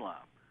of Islam.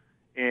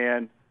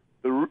 And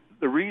the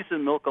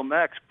reason Malcolm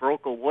X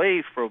broke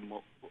away from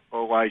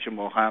Elijah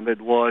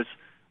Muhammad was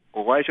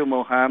Elijah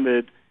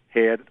Muhammad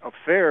had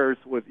affairs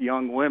with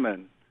young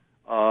women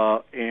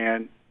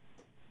and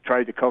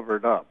tried to cover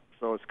it up.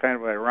 So it's kind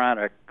of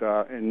ironic.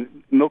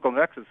 In Malcolm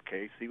X's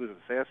case, he was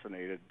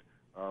assassinated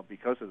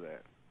because of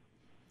that.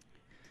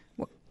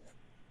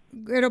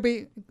 It'll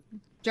be...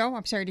 Joe,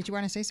 I'm sorry, did you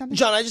want to say something?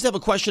 John, I just have a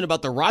question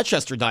about the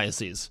Rochester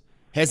Diocese.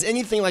 Has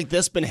anything like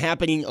this been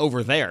happening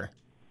over there?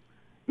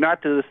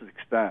 Not to this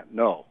extent,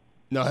 no.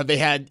 No, have they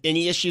had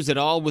any issues at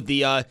all with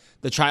the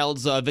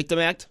Child's Victim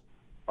Act?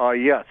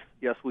 Yes,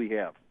 we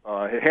have.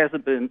 It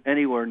hasn't been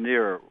anywhere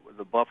near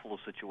the Buffalo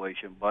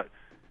situation, but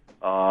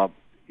so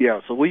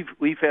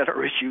we've had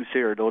our issues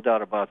here, no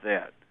doubt about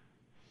that.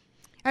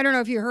 I don't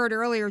know if you heard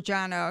earlier,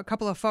 John, a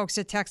couple of folks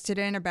had texted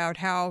in about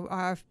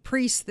how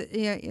priests,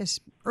 as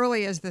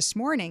early as this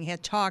morning,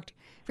 had talked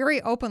very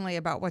openly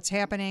about what's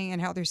happening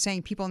and how they're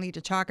saying people need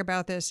to talk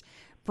about this,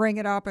 bring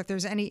it up if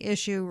there's any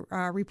issue,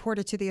 report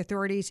it to the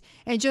authorities,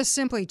 and just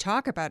simply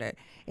talk about it.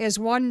 As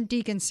one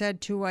deacon said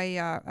to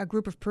a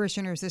group of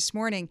parishioners this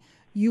morning,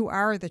 you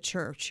are the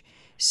church.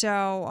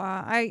 So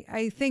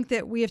I think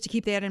that we have to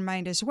keep that in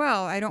mind as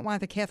well. I don't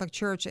want the Catholic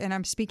Church, and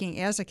I'm speaking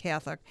as a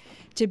Catholic,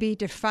 to be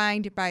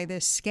defined by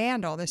this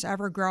scandal, this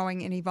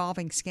ever-growing and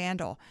evolving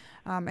scandal.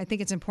 I think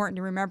it's important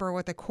to remember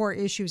what the core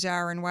issues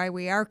are and why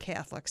we are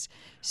Catholics.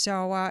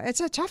 So it's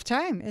a tough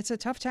time. It's a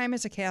tough time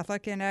as a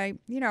Catholic, and I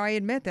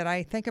admit that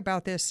I think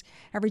about this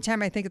every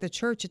time I think of the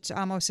church. It's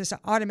almost this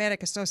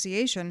automatic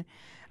association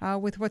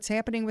with what's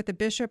happening with the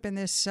bishop and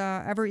this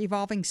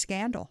ever-evolving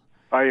scandal.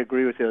 I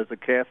agree with you. As a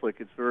Catholic,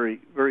 it's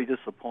very, very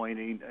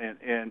disappointing,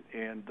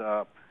 and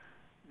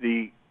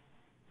the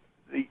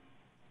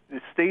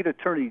state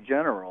attorney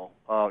general.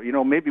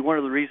 Maybe one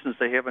of the reasons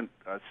they haven't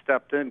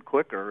stepped in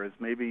quicker is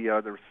maybe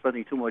they're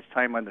spending too much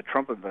time on the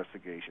Trump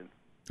investigation.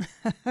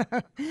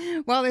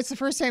 Well, it's the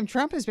first time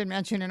Trump has been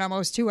mentioned in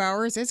almost 2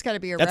 hours. It's got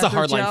to be a That's record, a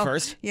hard Joe. line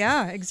first.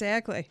 Yeah,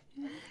 exactly.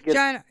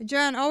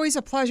 John, always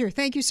a pleasure.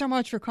 Thank you so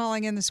much for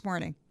calling in this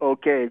morning.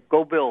 Okay,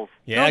 go Bills.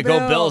 Yeah,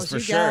 go Bills for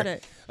you sure. Got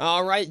it.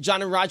 All right,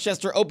 John in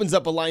Rochester opens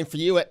up a line for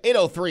you at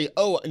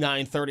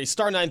 803-0930,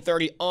 star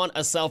 930 on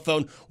a cell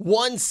phone.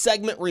 One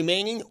segment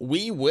remaining.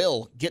 We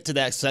will get to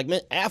that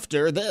segment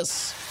after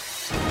this.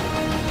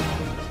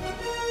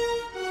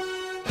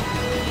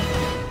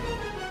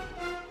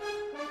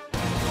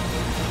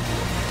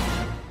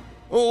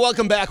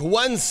 Welcome back.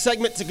 One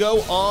segment to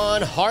go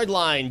on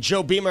Hardline.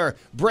 Joe Beamer,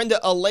 Brenda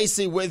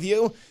Alesi with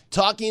you,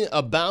 talking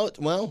about,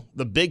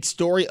 the big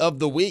story of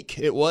the week.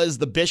 It was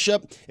the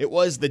bishop. It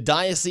was the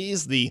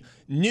diocese, the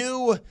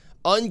new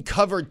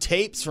uncovered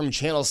tapes from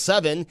Channel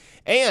 7.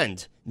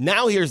 And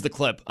now here's the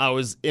clip I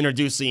was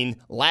introducing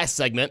last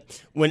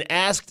segment. When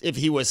asked if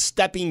he was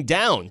stepping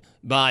down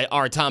by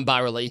our Tom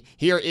Byerly,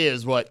 here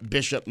is what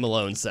Bishop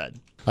Malone said.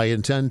 I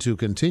intend to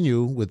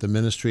continue with the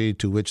ministry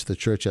to which the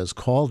church has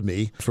called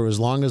me for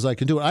as long as I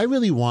can do it. I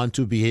really want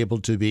to be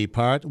able to be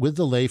part with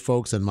the lay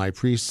folks and my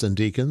priests and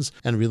deacons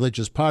and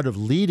religious part of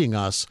leading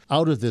us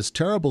out of this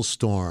terrible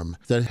storm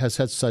that has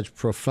had such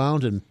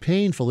profound and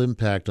painful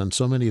impact on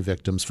so many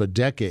victims for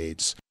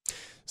decades.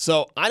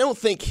 So I don't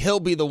think he'll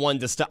be the one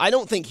to step. I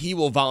don't think he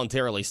will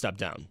voluntarily step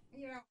down.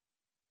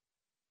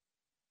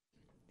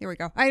 There we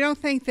go. I don't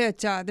think that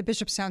the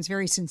bishop sounds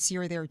very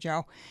sincere there,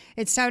 Joe.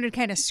 It sounded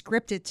kind of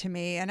scripted to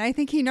me, and I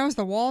think he knows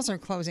the walls are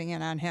closing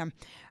in on him.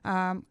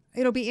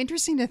 It'll be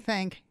interesting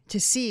to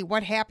see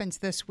what happens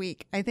this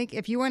week. I think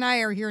if you and I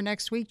are here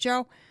next week,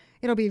 Joe,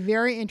 it'll be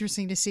very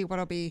interesting to see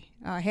what'll be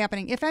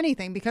happening, if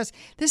anything, because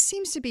this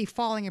seems to be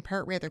falling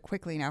apart rather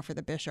quickly now for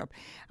the bishop,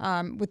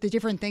 with the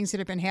different things that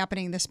have been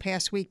happening this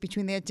past week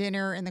between that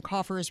dinner and the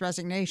call for his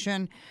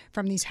resignation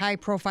from these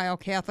high-profile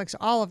Catholics,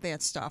 all of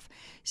that stuff.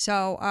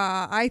 So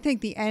I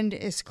think the end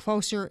is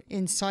closer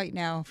in sight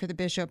now for the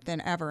bishop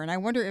than ever, and I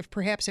wonder if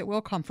perhaps it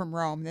will come from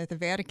Rome, that the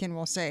Vatican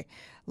will say,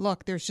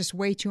 look, there's just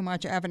way too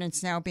much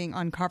evidence now being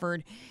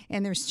uncovered,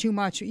 and there's too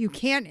much. You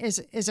can't,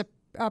 as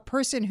a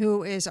person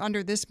who is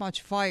under this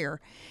much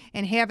fire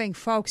and having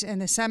folks in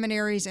the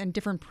seminaries and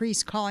different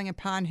priests calling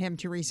upon him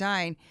to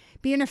resign,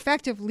 be an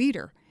effective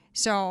leader.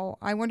 So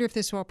I wonder if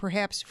this will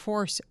perhaps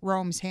force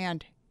Rome's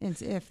hand,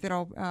 if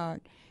it'll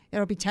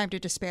be time to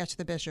dispatch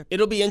the bishop.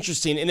 It'll be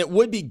interesting, and it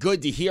would be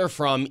good to hear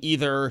from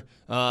either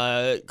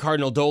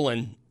Cardinal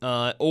Dolan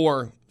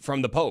or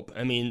from the Pope.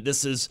 I mean,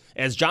 this is,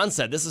 as John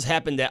said, this has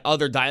happened at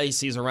other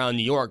dioceses around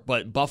New York,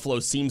 but Buffalo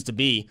seems to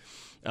be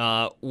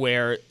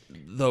where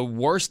the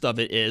worst of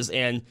it is,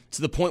 and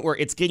to the point where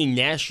it's getting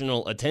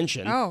national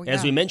attention. Oh, yeah.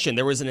 As we mentioned,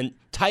 there was an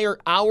entire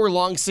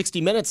hour-long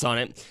 60 Minutes on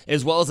it,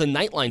 as well as a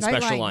Nightline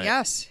special on it.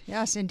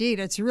 Yes, indeed.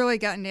 It's really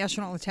gotten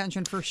national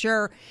attention for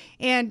sure.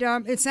 And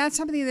it's not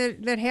something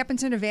that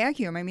happens in a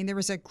vacuum. I mean, there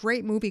was a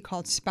great movie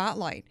called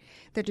Spotlight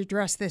that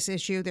addressed this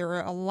issue. There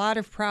were a lot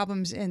of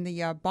problems in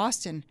the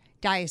Boston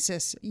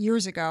diocese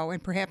years ago,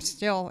 and perhaps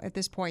still, at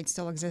this point,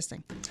 still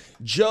existing.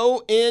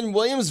 Joe in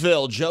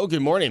Williamsville. Joe,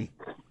 good morning.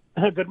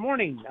 Good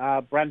morning,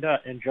 Brenda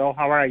and Joe.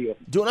 How are you?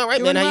 Doing all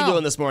right, man. How you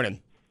doing this morning?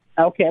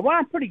 Okay, well,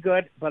 I'm pretty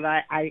good, but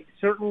I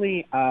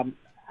certainly I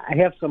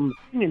have some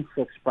opinions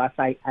to express.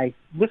 I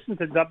listen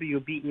to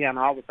WBEN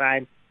all the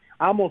time,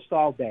 almost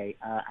all day.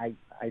 I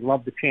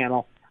love the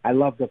channel. I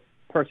love the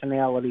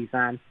personalities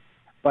on.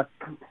 But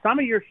some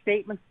of your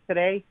statements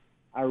today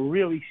are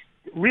really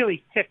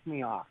ticked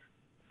me off.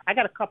 I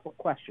got a couple of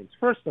questions.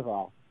 First of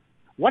all,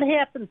 what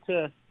happened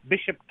to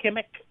Bishop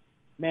Kimmick,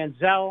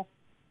 Manziel,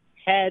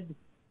 Head,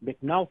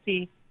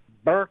 McNulty,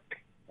 Burke,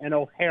 and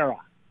O'Hara?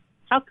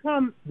 How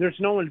come there's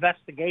no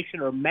investigation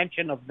or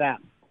mention of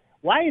them?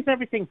 Why is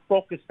everything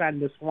focused on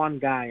this one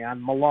guy,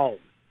 on Malone?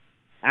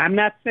 I'm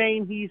not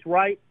saying he's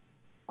right.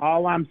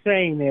 All I'm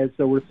saying is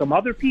there were some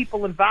other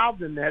people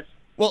involved in this,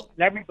 and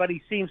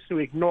everybody seems to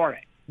ignore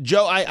it.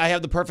 Joe, I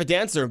have the perfect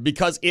answer,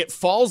 because it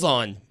falls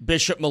on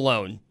Bishop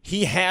Malone.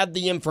 He had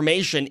the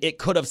information. It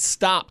could have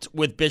stopped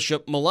with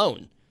Bishop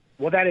Malone.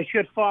 Well, then it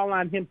should fall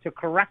on him to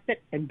correct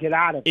it and get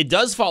out of it. It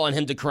does fall on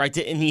him to correct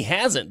it, and he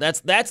hasn't. That's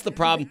the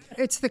problem.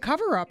 It's the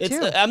cover-up,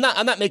 too. I'm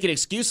not making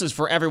excuses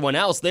for everyone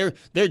else. They're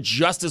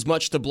just as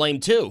much to blame,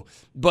 too.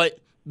 But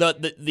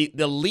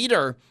the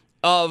leader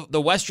of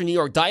the Western New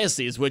York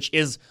Diocese, which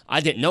is, I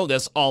didn't know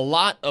this, a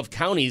lot of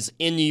counties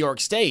in New York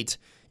State,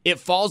 it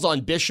falls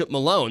on Bishop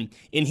Malone,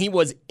 and he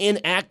was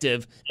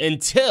inactive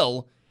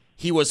until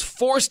he was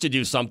forced to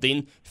do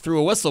something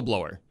through a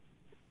whistleblower.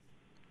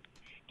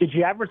 Did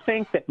you ever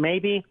think that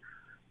maybe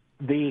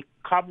the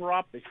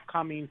cover-up is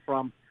coming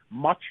from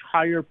much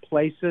higher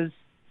places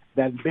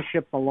than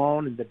Bishop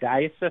Malone and the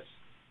diocese?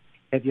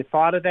 Have you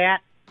thought of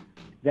that?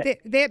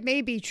 That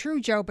may be true,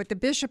 Joe, but the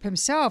bishop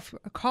himself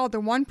called the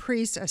one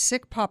priest a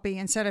sick puppy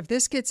and said, if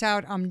this gets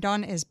out, I'm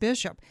done as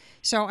bishop.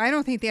 So I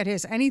don't think that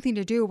has anything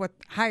to do with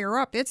higher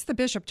up. It's the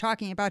bishop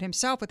talking about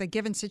himself with a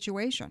given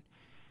situation.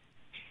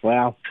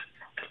 Well,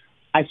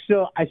 I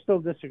still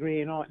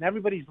disagree, and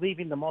everybody's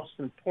leaving the most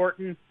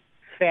important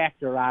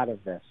factor out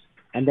of this,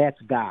 and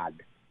that's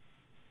God.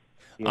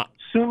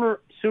 Sooner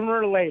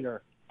or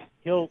later,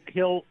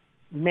 he'll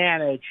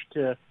manage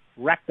to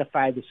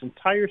rectify this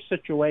entire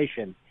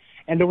situation.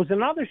 And there was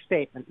another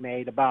statement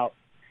made about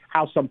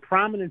how some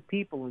prominent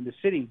people in the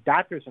city,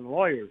 doctors and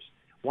lawyers,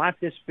 want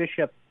this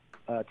bishop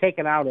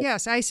taken out of.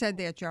 Yes, I said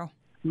that, Joe.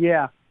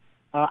 Yeah,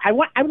 I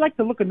would like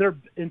to look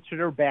into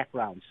their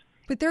backgrounds.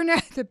 But they're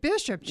not the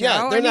bishop,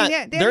 Joe.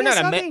 Yeah, they're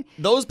not.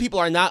 Those people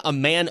are not a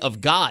man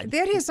of God.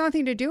 That has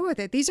nothing to do with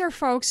it. These are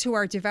folks who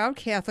are devout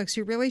Catholics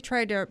who really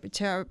try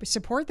to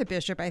support the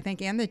bishop, I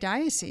think, and the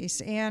diocese.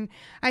 And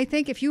I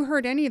think if you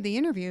heard any of the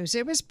interviews,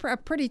 it was a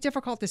pretty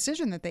difficult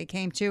decision that they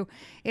came to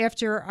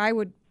after, I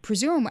would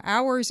presume,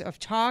 hours of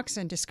talks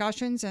and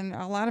discussions and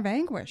a lot of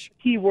anguish.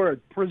 Key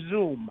word,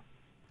 presume.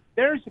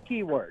 There's the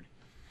key word.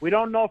 We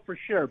don't know for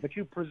sure, but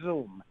you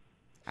presume.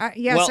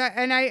 Yes,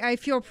 I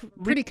feel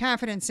pretty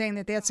confident saying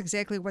that that's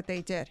exactly what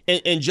they did.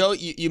 And Joe,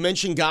 you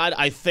mentioned God.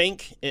 I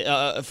think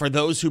for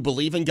those who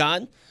believe in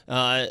God,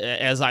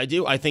 as I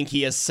do, I think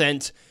he has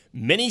sent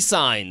many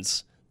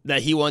signs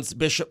that he wants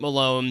Bishop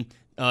Malone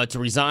to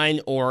resign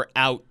or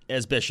out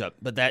as bishop.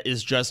 But that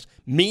is just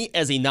me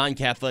as a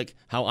non-Catholic,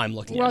 how I'm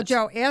looking at it. Well,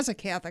 Joe, as a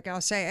Catholic,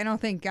 I'll say I don't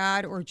think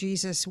God or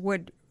Jesus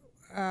would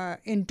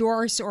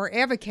endorse or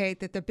advocate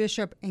that the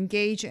bishop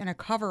engage in a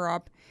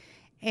cover-up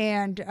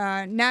and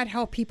not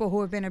help people who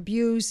have been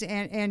abused,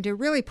 and to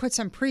really put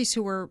some priests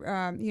who were,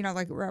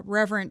 like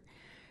Reverend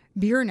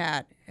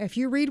Biernat. If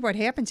you read what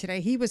happened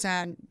today, he was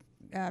on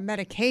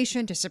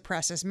medication to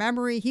suppress his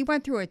memory. He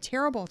went through a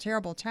terrible,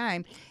 terrible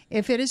time,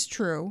 if it is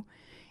true,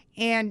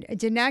 and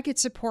did not get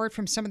support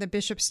from some of the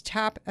bishop's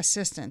top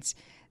assistants.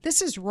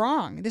 This is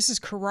wrong. This is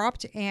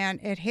corrupt, and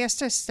it has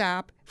to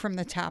stop from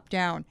the top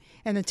down.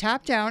 And the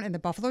top down in the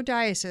Buffalo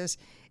Diocese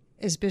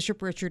is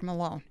Bishop Richard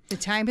Malone. The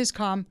time has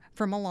come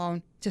for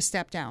Malone to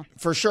step down.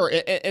 For sure.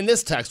 In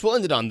this text, we'll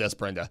end it on this,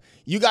 Brenda.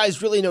 You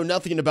guys really know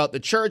nothing about the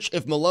church.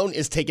 If Malone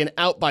is taken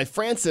out by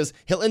Francis,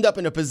 he'll end up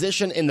in a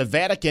position in the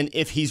Vatican.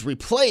 If he's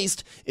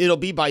replaced, it'll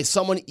be by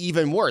someone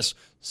even worse.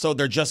 So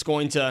they're just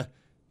going to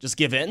just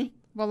give in?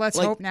 Well, let's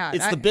hope not.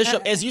 It's the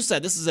bishop. As you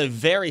said, this is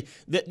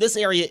this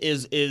area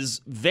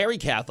is very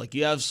Catholic.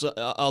 You have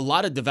a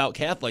lot of devout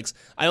Catholics.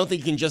 I don't think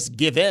you can just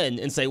give in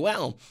and say,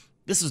 well,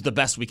 this is the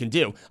best we can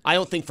do. I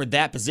don't think for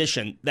that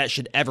position that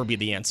should ever be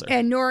the answer.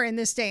 And nor in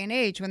this day and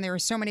age when there are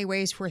so many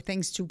ways for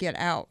things to get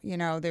out.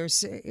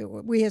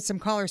 We had some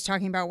callers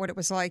talking about what it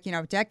was like,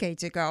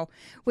 decades ago.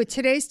 With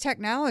today's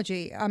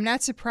technology, I'm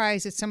not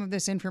surprised that some of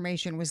this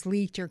information was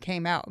leaked or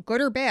came out.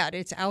 Good or bad,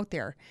 it's out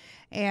there.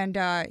 And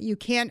you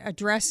can't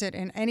address it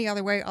in any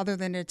other way other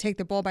than to take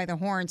the bull by the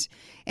horns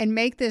and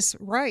make this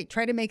right.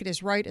 Try to make it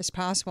as right as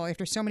possible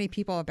after so many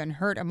people have been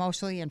hurt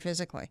emotionally and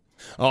physically.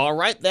 All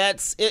right,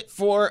 that's it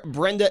for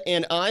Brenda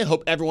and I.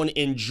 Hope everyone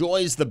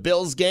enjoys the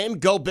Bills game.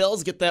 Go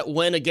Bills, get that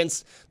win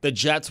against the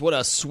Jets. What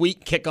a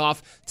sweet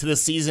kickoff to the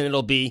season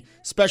it'll be,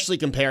 especially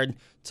compared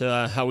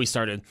to how we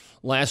started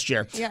last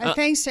year. Yeah, and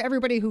thanks to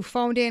everybody who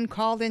phoned in,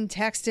 called in,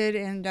 texted,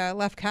 and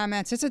left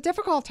comments. It's a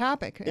difficult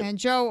topic. Yep. And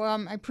Joe,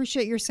 I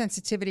appreciate your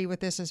sensitivity with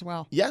this as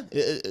well. Yeah,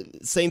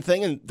 same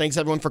thing. And thanks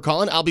everyone for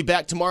calling. I'll be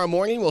back tomorrow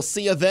morning. We'll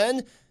see you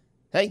then.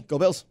 Hey, go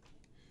Bills.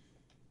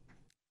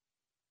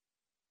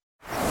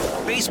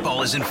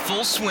 Baseball is in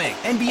full swing.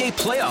 NBA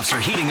playoffs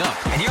are heating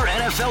up, and your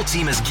NFL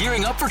team is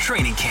gearing up for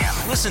training camp.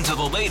 Listen to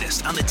the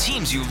latest on the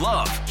teams you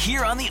love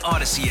here on the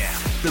Odyssey app.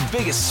 The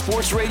biggest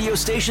sports radio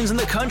stations in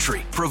the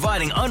country,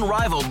 providing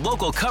unrivaled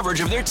local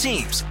coverage of their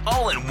teams,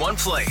 all in one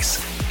place.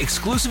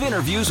 Exclusive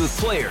interviews with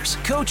players,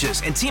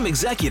 coaches, and team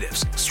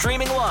executives,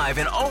 streaming live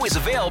and always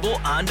available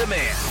on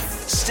demand.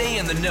 Stay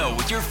in the know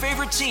with your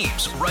favorite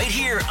teams right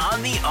here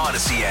on the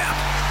Odyssey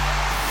app.